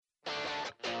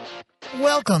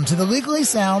Welcome to the Legally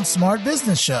Sound Smart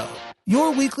Business Show,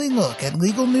 your weekly look at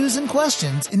legal news and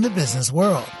questions in the business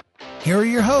world. Here are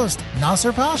your hosts,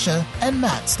 Nasser Pasha and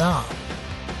Matt Staub.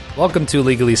 Welcome to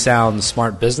Legally Sound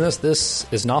Smart Business. This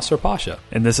is Nasser Pasha.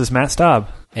 And this is Matt Staub.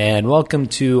 And welcome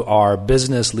to our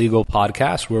business legal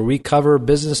podcast, where we cover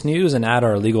business news and add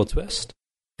our legal twist,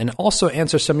 and also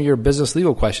answer some of your business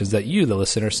legal questions that you, the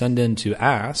listener, send in to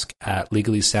ask at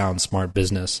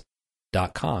legallysoundsmartbusiness.com.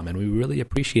 And we really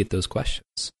appreciate those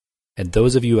questions. And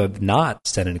those of you who have not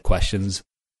sent in questions,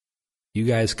 you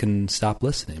guys can stop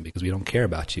listening because we don't care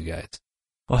about you guys.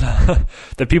 Well,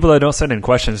 the people that don't send in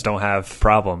questions don't have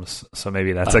problems, so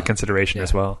maybe that's a consideration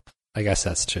as well. I guess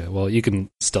that's true. Well, you can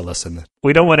still listen.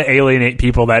 We don't want to alienate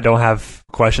people that don't have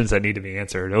questions that need to be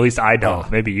answered. At least I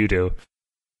don't. Maybe you do.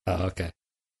 Oh, okay.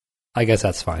 I guess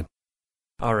that's fine.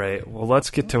 All right. Well, let's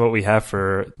get to what we have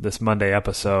for this Monday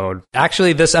episode.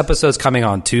 Actually, this episode's coming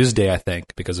on Tuesday, I think,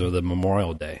 because of the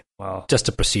Memorial Day. Well, just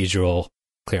a procedural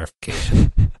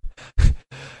clarification.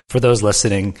 For those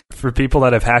listening. For people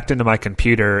that have hacked into my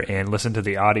computer and listened to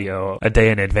the audio a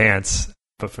day in advance,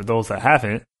 but for those that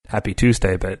haven't, happy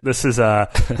Tuesday. But this is,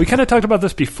 we kind of talked about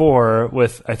this before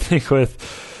with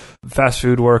fast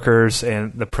food workers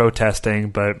and the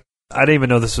protesting, but I didn't even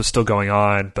know this was still going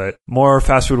on. But more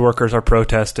fast food workers are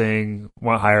protesting,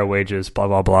 want higher wages, blah,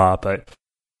 blah, blah. But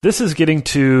this is getting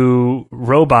to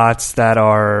robots that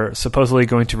are supposedly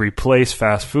going to replace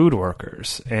fast food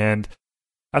workers. And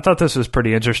I thought this was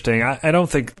pretty interesting. I don't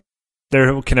think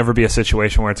there can ever be a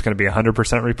situation where it's going to be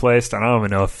 100% replaced. I don't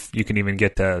even know if you can even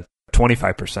get to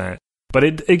 25%. But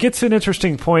it gets to an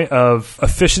interesting point of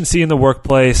efficiency in the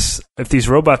workplace. If these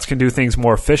robots can do things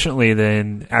more efficiently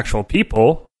than actual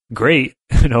people, great,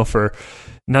 for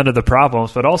none of the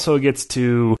problems. But also it gets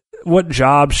to what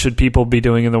jobs should people be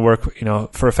doing in the work,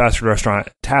 for a fast food restaurant,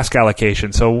 task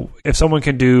allocation. So if someone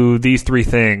can do these three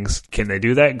things, can they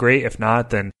do that? Great. If not,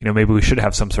 then, maybe we should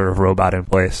have some sort of robot in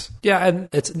place. Yeah. And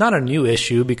it's not a new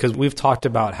issue because we've talked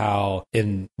about how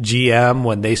in GM,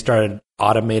 when they started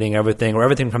automating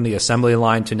everything from the assembly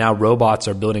line to now robots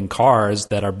are building cars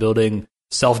that are building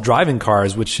self-driving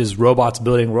cars, which is robots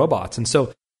building robots. And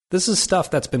so this is stuff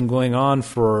that's been going on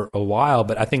for a while,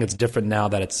 but I think it's different now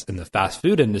that it's in the fast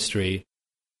food industry.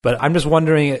 But I'm just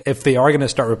wondering if they are going to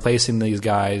start replacing these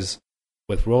guys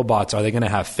with robots. Are they going to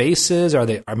have faces?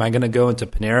 Am I going to go into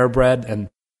Panera Bread? And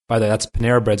by the way,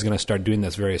 Panera Bread's going to start doing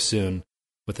this very soon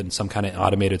within some kind of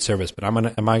automated service. But am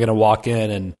I going to walk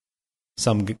in and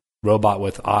some robot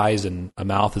with eyes and a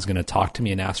mouth is going to talk to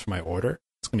me and ask for my order?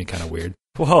 It's going to be kind of weird.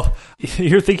 Well,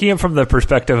 you're thinking it from the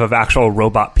perspective of actual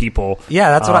robot people. Yeah,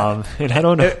 that's what and I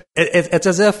don't know. It's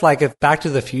as if if Back to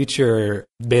the Future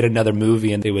made another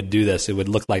movie and they would do this, it would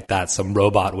look like that, some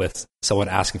robot with someone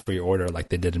asking for your order like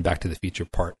they did in Back to the Future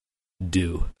Part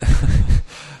 2.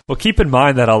 Well, keep in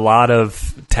mind that a lot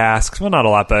of tasks, well, not a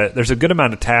lot, but there's a good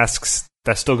amount of tasks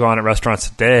that still go on at restaurants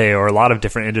today, or a lot of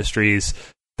different industries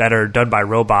that are done by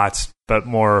robots, but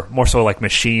more so like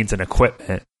machines and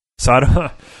equipment. So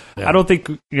I don't think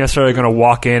you're necessarily going to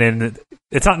walk in, and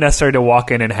it's not necessary to walk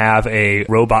in and have a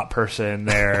robot person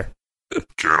there.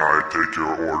 Can I take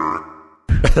your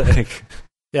order?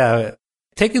 Yeah,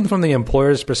 taken from the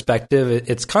employer's perspective,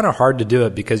 it's kind of hard to do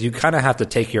it because you kind of have to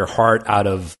take your heart out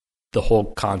of the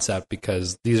whole concept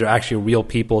because these are actually real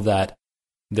people that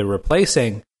they're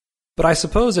replacing. But I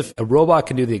suppose if a robot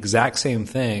can do the exact same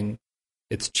thing,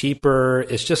 it's cheaper.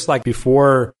 It's just like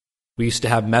before we used to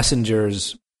have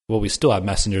messengers. Well, we still have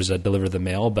messengers that deliver the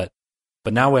mail, but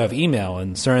now we have email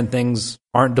and certain things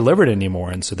aren't delivered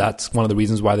anymore. And so that's one of the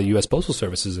reasons why the U.S. Postal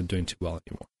Service isn't doing too well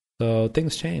anymore. So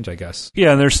things change, I guess.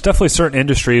 Yeah, and there's definitely certain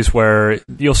industries where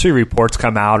you'll see reports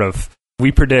come out of,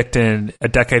 we predict in a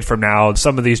decade from now,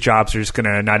 some of these jobs are just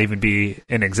going to not even be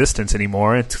in existence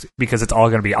anymore because it's all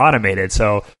going to be automated.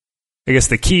 So I guess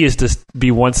the key is to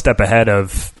be one step ahead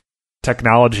of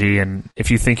technology, and if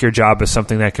you think your job is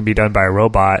something that can be done by a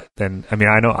robot, then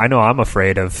I know I'm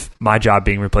afraid of my job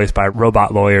being replaced by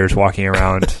robot lawyers walking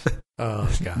around.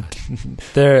 Oh god,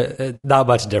 there's not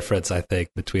much difference, I think,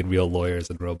 between real lawyers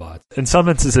and robots. In some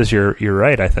instances, you're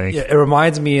right. I think. Yeah, it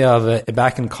reminds me of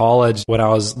back in college when I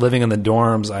was living in the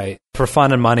dorms. For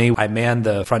fun and money, I manned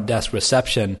the front desk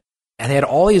reception. And they had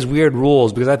all these weird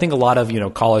rules because I think a lot of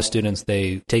college students,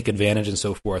 they take advantage and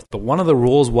so forth. But one of the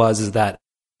rules is that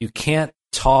you can't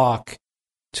talk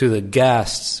to the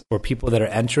guests or people that are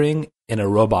entering in a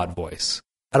robot voice.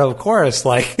 And of course,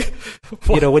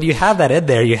 when you have that in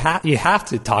there, you have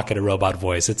to talk in a robot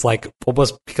voice. It's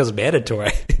almost because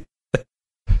mandatory.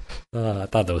 I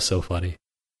thought that was so funny.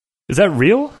 Is that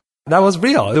real? That was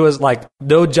real. It was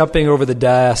no jumping over the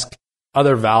desk.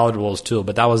 other valid rules too,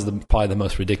 but that was probably the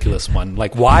most ridiculous one.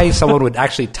 Like why someone would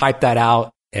actually type that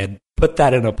out and put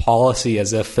that in a policy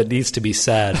as if it needs to be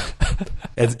said.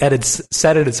 And it's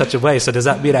said it in such a way. So does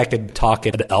that mean I can talk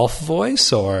in an elf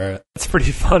voice or? It's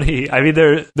pretty funny. I mean,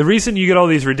 the reason you get all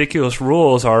these ridiculous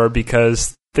rules are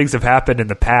because things have happened in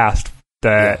the past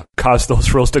that caused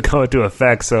those rules to go into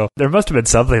effect. So there must have been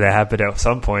something that happened at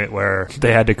some point where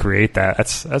they had to create that.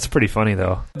 That's pretty funny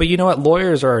though. But you know what?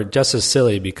 Lawyers are just as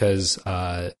silly because,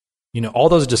 all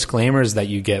those disclaimers that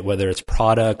you get, whether it's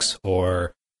products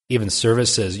or even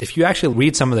services, if you actually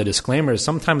read some of the disclaimers,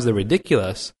 sometimes they're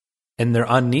ridiculous and they're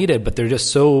unneeded, but they're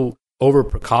just so over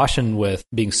precaution with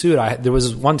being sued. There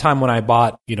was one time when I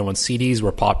bought, when CDs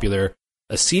were popular,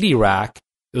 a CD rack.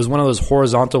 It was one of those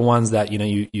horizontal ones that,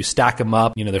 you stack them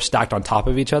up, they're stacked on top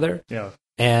of each other. Yeah.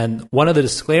 And one of the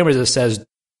disclaimers, it says,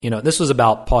 this was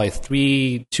about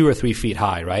probably 2 or 3 feet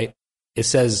high, right? It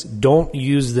says, don't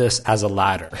use this as a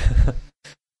ladder.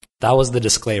 That was the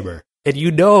disclaimer. And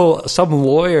some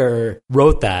lawyer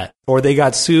wrote that, or they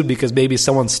got sued because maybe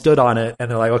someone stood on it and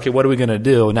they're like, okay, what are we going to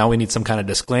do? Now we need some kind of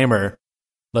disclaimer.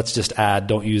 Let's just add,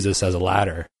 don't use this as a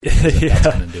ladder.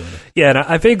 Yeah, and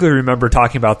I vaguely remember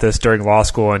talking about this during law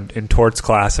school and in torts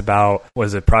class about,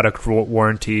 product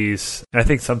warranties? And I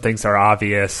think some things are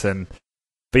obvious.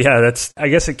 But yeah, I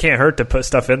guess it can't hurt to put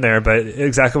stuff in there. But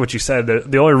exactly what you said,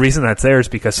 the only reason that's there is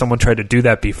because someone tried to do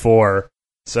that before.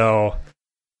 So...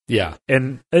 yeah.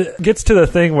 And it gets to the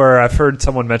thing where I've heard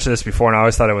someone mention this before, and I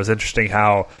always thought it was interesting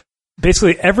how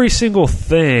basically every single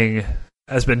thing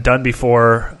has been done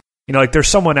before. Like there's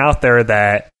someone out there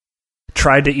that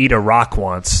tried to eat a rock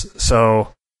once.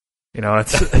 So,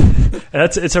 this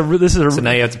is so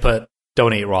now you have to put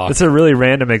don't eat rock. It's a really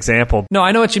random example. No,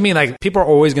 I know what you mean. Like people are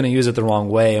always going to use it the wrong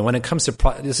way. And when it comes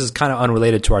to this is kind of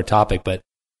unrelated to our topic, but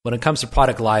when it comes to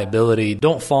product liability,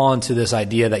 don't fall into this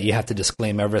idea that you have to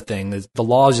disclaim everything. The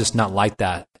law is just not like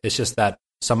that. It's just that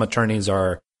some attorneys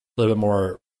are a little bit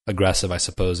more aggressive, I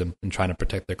suppose, in trying to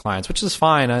protect their clients, which is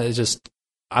fine. It's just,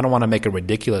 I don't want to make it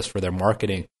ridiculous for their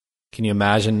marketing. Can you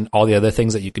imagine all the other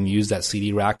things that you can use that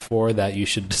CD rack for that you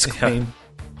should disclaim?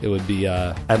 Yeah. It would be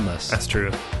endless. That's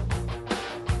true.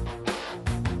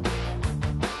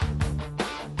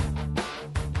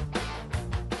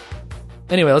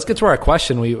 Anyway, let's get to our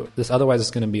question. Otherwise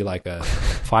it's going to be like a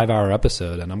 5-hour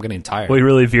episode, and I'm getting tired. We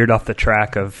really veered off the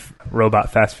track of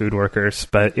robot fast food workers.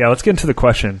 But yeah, let's get into the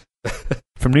question.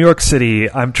 From New York City,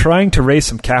 I'm trying to raise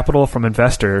some capital from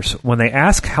investors. When they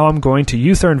ask how I'm going to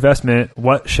use their investment,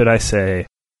 what should I say?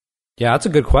 Yeah, that's a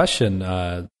good question.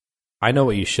 I know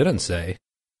what you shouldn't say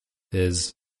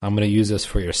is, I'm going to use this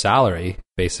for your salary,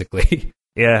 basically.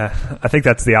 Yeah, I think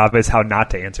that's the obvious how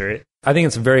not to answer it. I think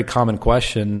it's a very common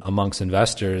question amongst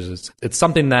investors. It's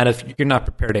something that if you're not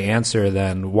prepared to answer,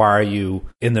 then why are you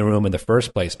in the room in the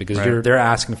first place? Because they're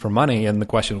asking for money, and the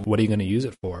question, what are you going to use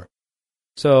it for?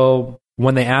 So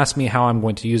when they ask me how I'm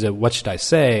going to use it, what should I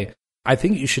say? I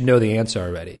think you should know the answer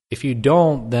already. If you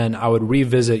don't, then I would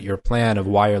revisit your plan of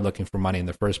why you're looking for money in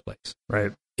the first place.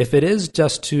 Right. If it is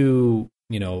just to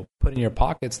put in your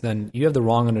pockets, then you have the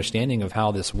wrong understanding of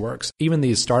how this works. Even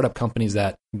these startup companies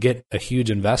that get a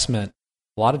huge investment,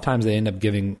 a lot of times they end up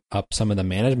giving up some of the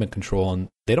management control, and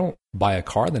they don't buy a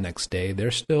car the next day.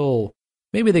 They're still,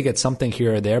 maybe they get something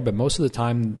here or there, but most of the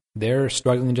time they're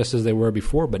struggling just as they were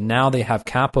before, but now they have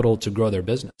capital to grow their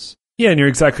business. Yeah, and you're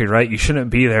exactly right. You shouldn't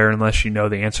be there unless you know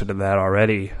the answer to that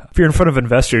already. If you're in front of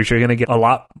investors, you're going to get a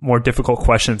lot more difficult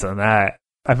questions than that.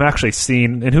 I've actually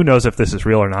seen, and who knows if this is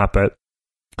real or not, but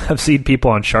I've seen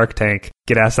people on Shark Tank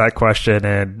get asked that question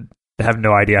and have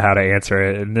no idea how to answer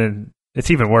it. And then it's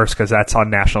even worse because that's on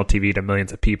national TV to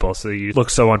millions of people. So you look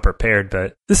so unprepared.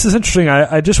 But this is interesting.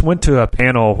 I just went to a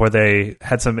panel where they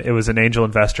had it was an angel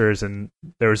investors, and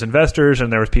there was investors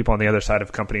and there was people on the other side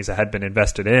of companies that had been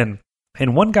invested in.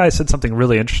 And one guy said something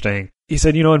really interesting. He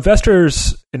said,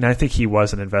 investors, and I think he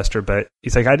was an investor, but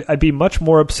he's like, I'd be much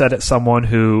more upset at someone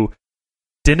who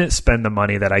didn't spend the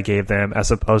money that I gave them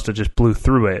as opposed to just blew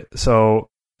through it. So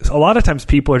a lot of times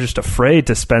people are just afraid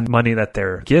to spend money that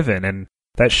they're given, and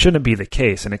that shouldn't be the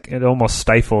case. And it almost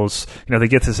stifles, they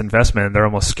get this investment and they're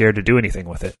almost scared to do anything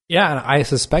with it. Yeah, and I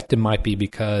suspect it might be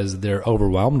because they're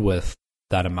overwhelmed with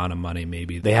that amount of money.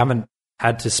 Maybe they haven't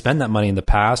had to spend that money in the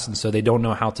past, and so they don't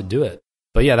know how to do it.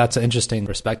 But yeah, that's an interesting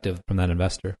perspective from that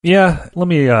investor. Yeah, let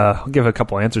me give a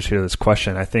couple answers here to this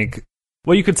question. I think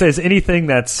what you could say is anything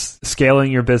that's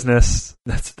scaling your business,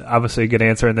 that's obviously a good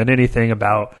answer. And then anything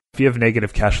about if you have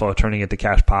negative cash flow, turning it to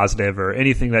cash positive, or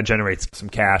anything that generates some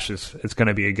cash is going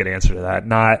to be a good answer to that.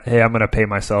 Not, hey, I'm going to pay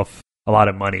myself a lot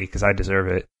of money because I deserve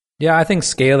it. Yeah, I think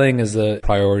scaling is the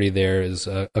priority there is,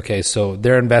 okay, so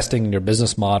they're investing in your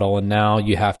business model and now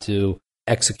you have to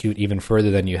execute even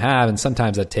further than you have. And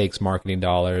sometimes that takes marketing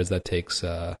dollars, that takes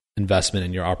investment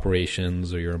in your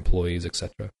operations or your employees,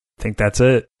 etc. I think that's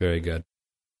it. Very good.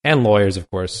 And lawyers, of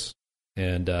course,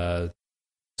 and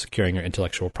securing your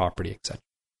intellectual property, etc.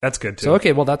 That's good too. So,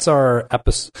 okay, well, that's our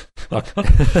episode.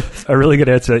 A really good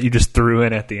answer that you just threw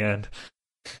in at the end.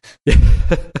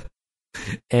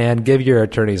 And give your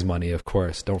attorneys money, of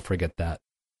course. Don't forget that.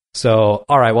 So,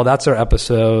 all right, well, that's our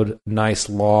episode. Nice,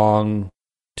 long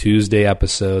Tuesday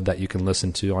episode that you can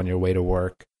listen to on your way to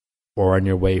work or on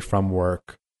your way from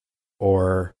work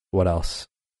or what else?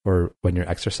 Or when you're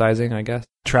exercising, I guess.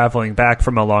 Traveling back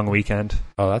from a long weekend.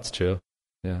 Oh, that's true.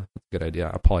 Yeah, that's a good idea.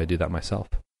 I'll probably do that myself.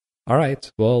 All right.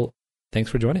 Well,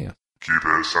 thanks for joining us. Keep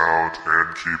it sound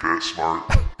and keep it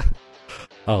smart.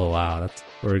 Oh, wow.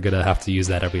 We're going to have to use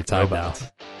that every time now.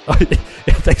 Oh,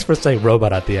 yeah, thanks for saying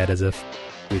robot at the end as if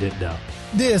we didn't know.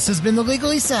 This has been the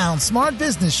Legally Sound Smart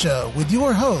Business Show with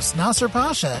your hosts, Nasser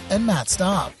Pasha and Matt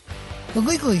Staub. The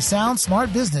Legally Sound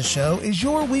Smart Business Show is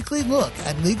your weekly look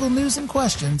at legal news and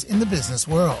questions in the business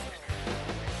world.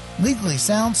 Legally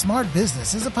Sound Smart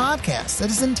Business is a podcast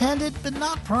that is intended but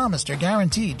not promised or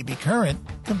guaranteed to be current,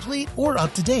 complete, or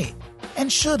up to date, and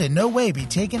should in no way be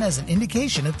taken as an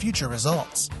indication of future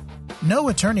results. No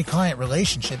attorney-client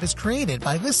relationship is created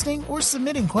by listening or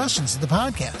submitting questions to the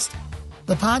podcast.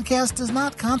 The podcast does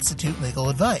not constitute legal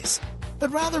advice,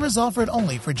 but rather is offered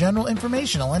only for general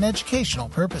informational and educational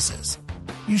purposes.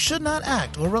 You should not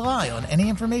act or rely on any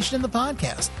information in the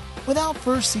podcast without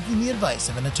first seeking the advice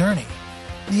of an attorney.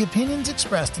 The opinions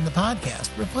expressed in the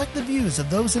podcast reflect the views of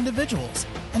those individuals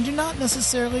and do not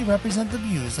necessarily represent the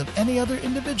views of any other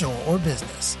individual or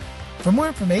business. For more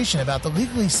information about the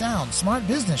Legally Sound Smart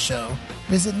Business Show,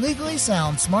 visit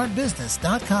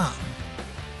LegallySoundSmartBusiness.com.